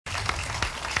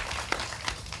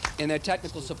in their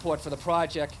technical support for the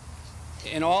project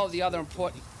and all of the other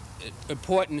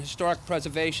important historic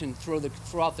preservation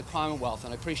throughout the Commonwealth,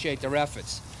 and I appreciate their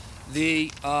efforts.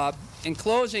 In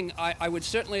closing, I would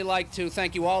certainly like to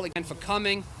thank you all again for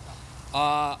coming.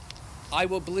 I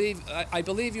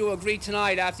believe you will agree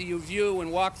tonight, after you view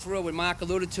and walk through, and Mark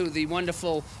alluded to the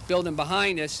wonderful building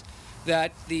behind us,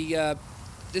 that the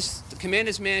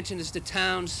Commander's Mansion is the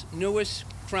town's newest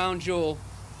crown jewel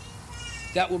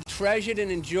that will be treasured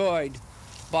and enjoyed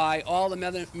by all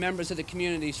the members of the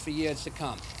communities for years to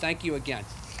come. Thank you again.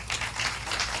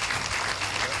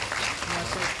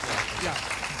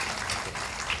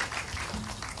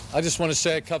 I just want to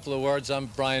say a couple of words. I'm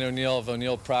Brian O'Neill of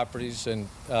O'Neill Properties, and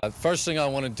first thing I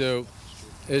want to do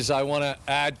is I want to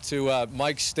add to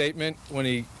Mike's statement when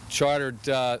he chartered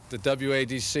the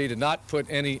WADC to not put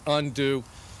any undue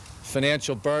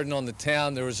financial burden on the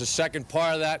town. There was a second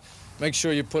part of that. Make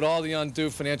sure you put all the undue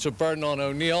financial burden on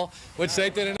O'Neill, which they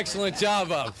did an excellent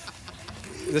job of.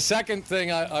 The second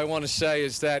thing I want to say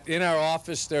is that in our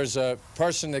office there's a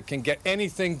person that can get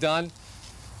anything done.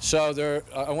 So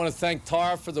I want to thank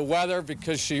Tara for the weather,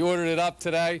 because she ordered it up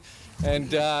today,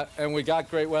 and we got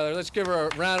great weather. Let's give her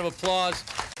a round of applause,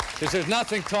 because there's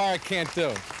nothing Tara can't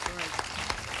do.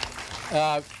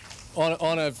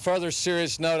 On a further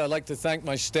serious note, I'd like to thank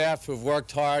my staff who have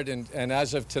worked hard, and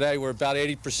as of today, we're about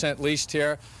 80% leased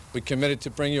here. We committed to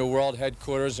bring you a world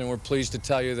headquarters, and we're pleased to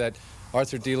tell you that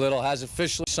Arthur D. Little has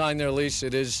officially signed their lease.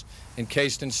 It is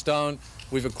encased in stone.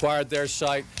 We've acquired their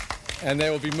site, and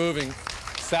they will be moving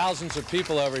thousands of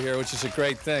people over here, which is a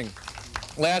great thing.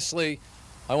 Lastly,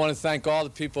 I want to thank all the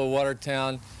people of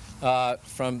Watertown,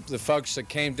 from the folks that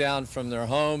came down from their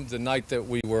home the night that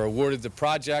we were awarded the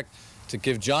project, to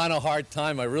give John a hard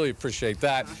time. I really appreciate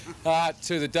that.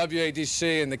 To the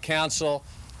WADC and the council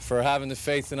for having the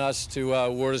faith in us to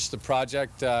award us the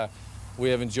project. We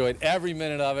have enjoyed every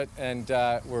minute of it, and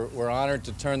we're honored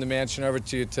to turn the mansion over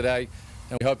to you today,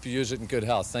 and we hope you use it in good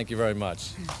health. Thank you very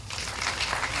much.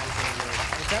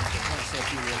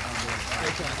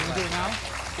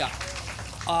 Yeah.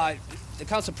 The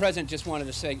council president just wanted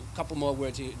to say a couple more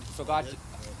words. He forgot.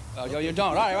 You don't.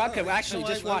 All right. Okay. Well, actually,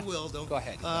 just one. Go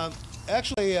ahead.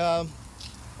 Actually,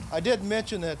 I did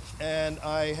mention it, and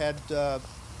I had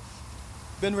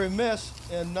been remiss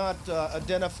in not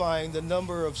identifying the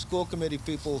number of school committee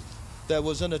people that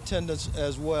was in attendance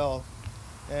as well.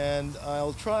 And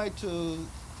I'll try to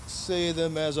see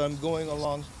them as I'm going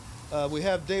along. We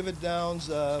have David Downs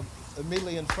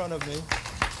immediately in front of me.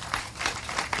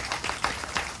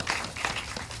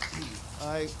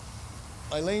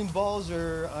 Eileen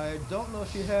Balzer, I don't know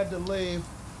if she had to leave.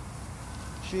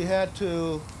 She had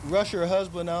to rush her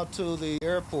husband out to the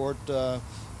airport,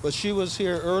 but she was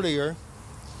here earlier.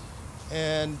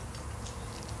 And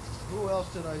who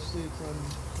else did I see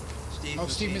from?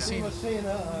 Steve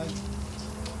Messina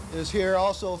is here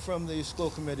also from the school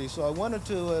committee. So I wanted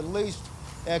to at least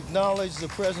acknowledge the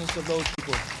presence of those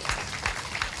people.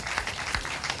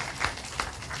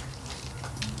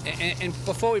 And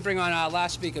before we bring on our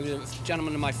last speaker, the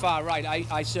gentleman to my far right,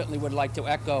 I certainly would like to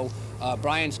echo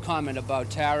Brian's comment about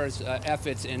Tara's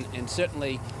efforts and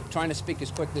certainly trying to speak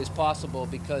as quickly as possible,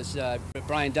 because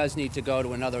Brian does need to go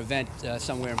to another event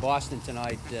somewhere in Boston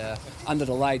tonight under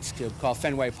the lights called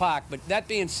Fenway Park. But that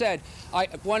being said,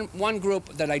 one group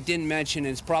that I didn't mention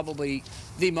is probably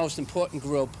the most important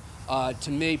group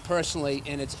to me personally,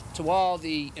 and it's to all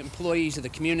the employees of the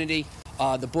community,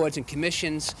 the boards and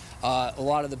commissions, a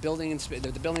lot of the building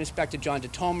inspector, John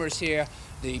DeTomer, is here,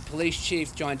 the police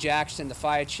chief, John Jackson, the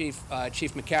fire chief,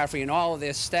 Chief McCaffrey, and all of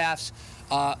their staffs.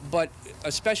 But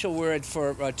a special word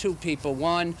for two people.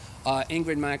 One,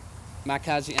 Ingrid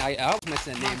Macazzi, I always miss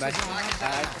that name, but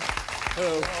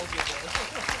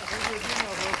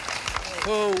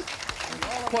who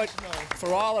put,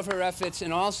 for all of her efforts,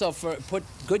 and also for put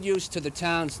good use to the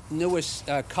town's newest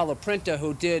color printer,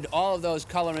 who did all of those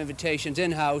color invitations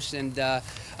in-house, and to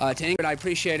Ingrid, I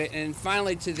appreciate it. And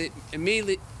finally, to the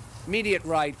immediate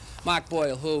right, Mark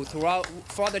Boyle, who throughout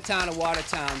for the town of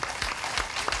Watertown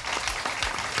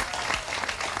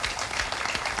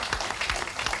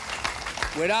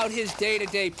without his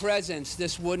day-to-day presence,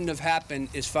 this wouldn't have happened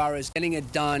as far as getting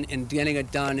it done and getting it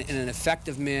done in an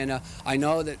effective manner. I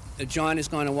know that John is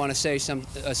going to want to say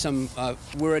some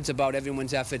words about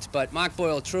everyone's efforts, but Mark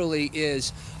Boyle truly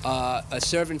is a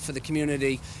servant for the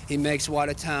community. He makes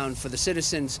Watertown, for the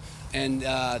citizens and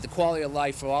the quality of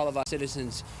life for all of our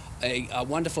citizens, a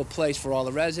wonderful place for all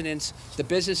the residents. The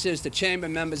businesses, the chamber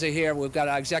members are here. We've got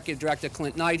our executive director,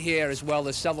 Clint Knight, here, as well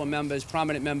as several members,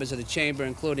 prominent members of the chamber,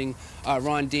 including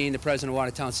Ron Dean, the president of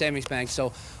Watertown Savings Bank.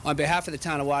 So on behalf of the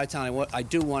town of Watertown, I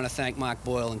do want to thank Mark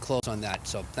Boyle and close on that.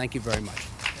 So thank you very much.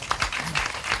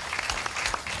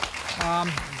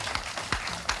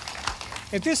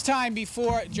 At this time,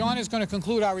 before John is going to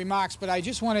conclude our remarks, but I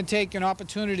just want to take an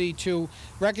opportunity to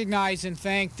recognize and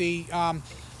thank the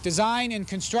design and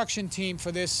construction team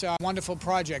for this wonderful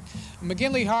project.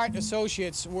 McGinley Hart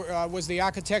Associates was the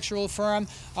architectural firm.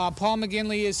 Paul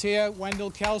McGinley is here.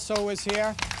 Wendell Kelso is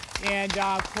here, and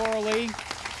Coralie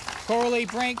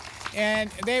Brink.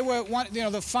 And they were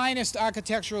the finest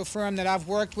architectural firm that I've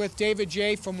worked with. David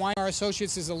J. from Weimar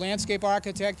Associates is a landscape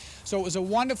architect. So it was a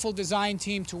wonderful design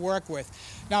team to work with.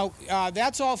 Now,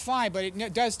 that's all fine, but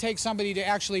it does take somebody to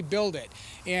actually build it.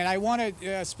 And I want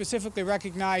to specifically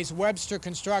recognize Webster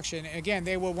Construction. Again,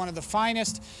 they were one of the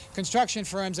finest construction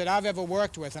firms that I've ever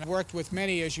worked with, and I've worked with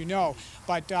many, as you know.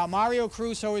 But Mario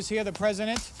Crusoe is here, the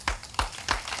president.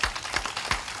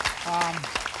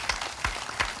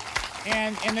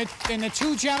 And the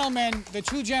two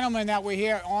gentlemen that were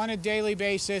here on a daily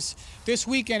basis, this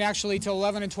weekend actually till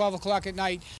 11 and 12 o'clock at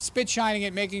night, spit shining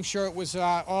it, making sure it was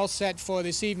all set for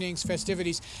this evening's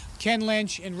festivities, Ken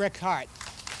Lynch and Rick Hart.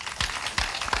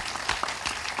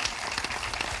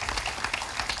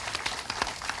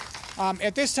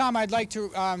 At this time, I'd like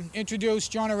to introduce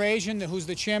John Arazian, who's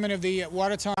the chairman of the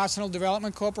Watertown Arsenal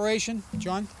Development Corporation.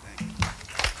 John?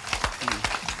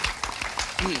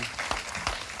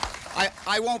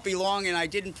 I won't be long, and I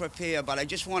didn't prepare, but I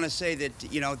just want to say that,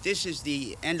 this is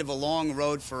the end of a long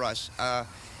road for us,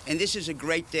 and this is a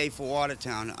great day for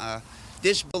Watertown.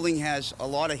 This building has a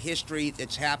lot of history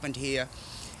that's happened here,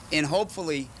 and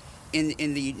hopefully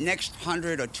in the next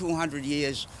 100 or 200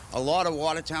 years, a lot of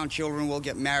Watertown children will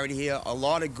get married here, a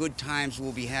lot of good times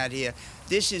will be had here.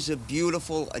 This is a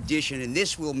beautiful addition, and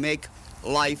this will make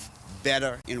life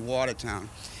better in Watertown.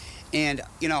 And,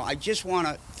 I just want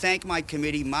to thank my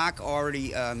committee. Mark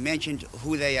already mentioned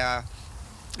who they are.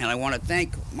 And I want to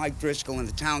thank Mike Driscoll and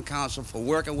the town council for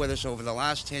working with us over the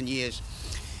last 10 years.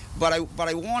 But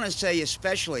I want to say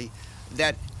especially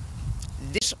that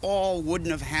this all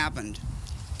wouldn't have happened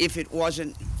if it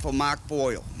wasn't for Mark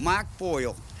Boyle. Mark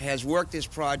Boyle has worked this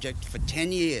project for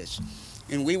 10 years.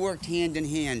 And we worked hand in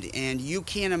hand, and you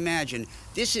can't imagine,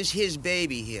 this is his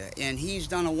baby here, and he's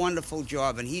done a wonderful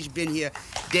job, and he's been here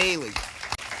daily.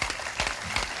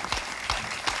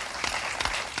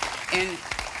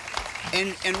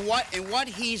 And what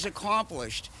he's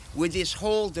accomplished with this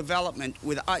whole development,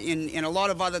 and a lot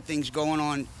of other things going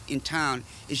on in town,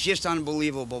 is just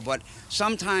unbelievable. But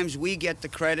sometimes we get the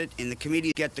credit, and the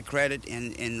committee get the credit,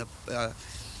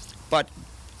 but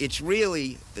it's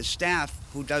really the staff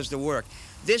who does the work.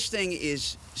 This thing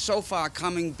is so far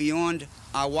coming beyond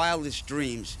our wildest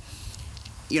dreams.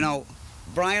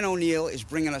 Brian O'Neill is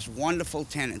bringing us wonderful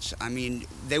tenants. I mean,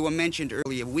 they were mentioned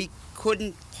earlier. We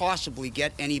couldn't possibly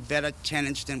get any better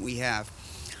tenants than we have.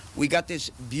 We got this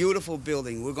beautiful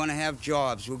building. We're going to have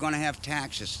jobs. We're going to have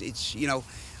taxes. It's,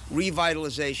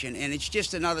 revitalization, and it's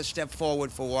just another step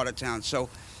forward for Watertown. So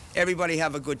everybody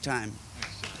have a good time.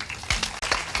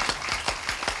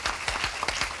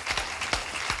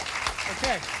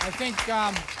 Okay, I think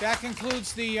that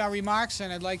concludes the remarks,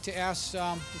 and I'd like to ask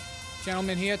the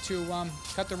gentleman here to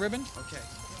cut the ribbon. Okay.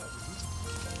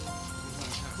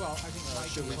 Well, I think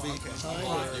Should we be behind,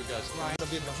 or You guys. want to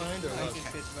be behind, or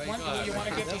you want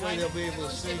to get that way behind they'll it? be able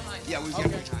to see? Yeah, we Okay.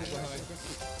 get behind.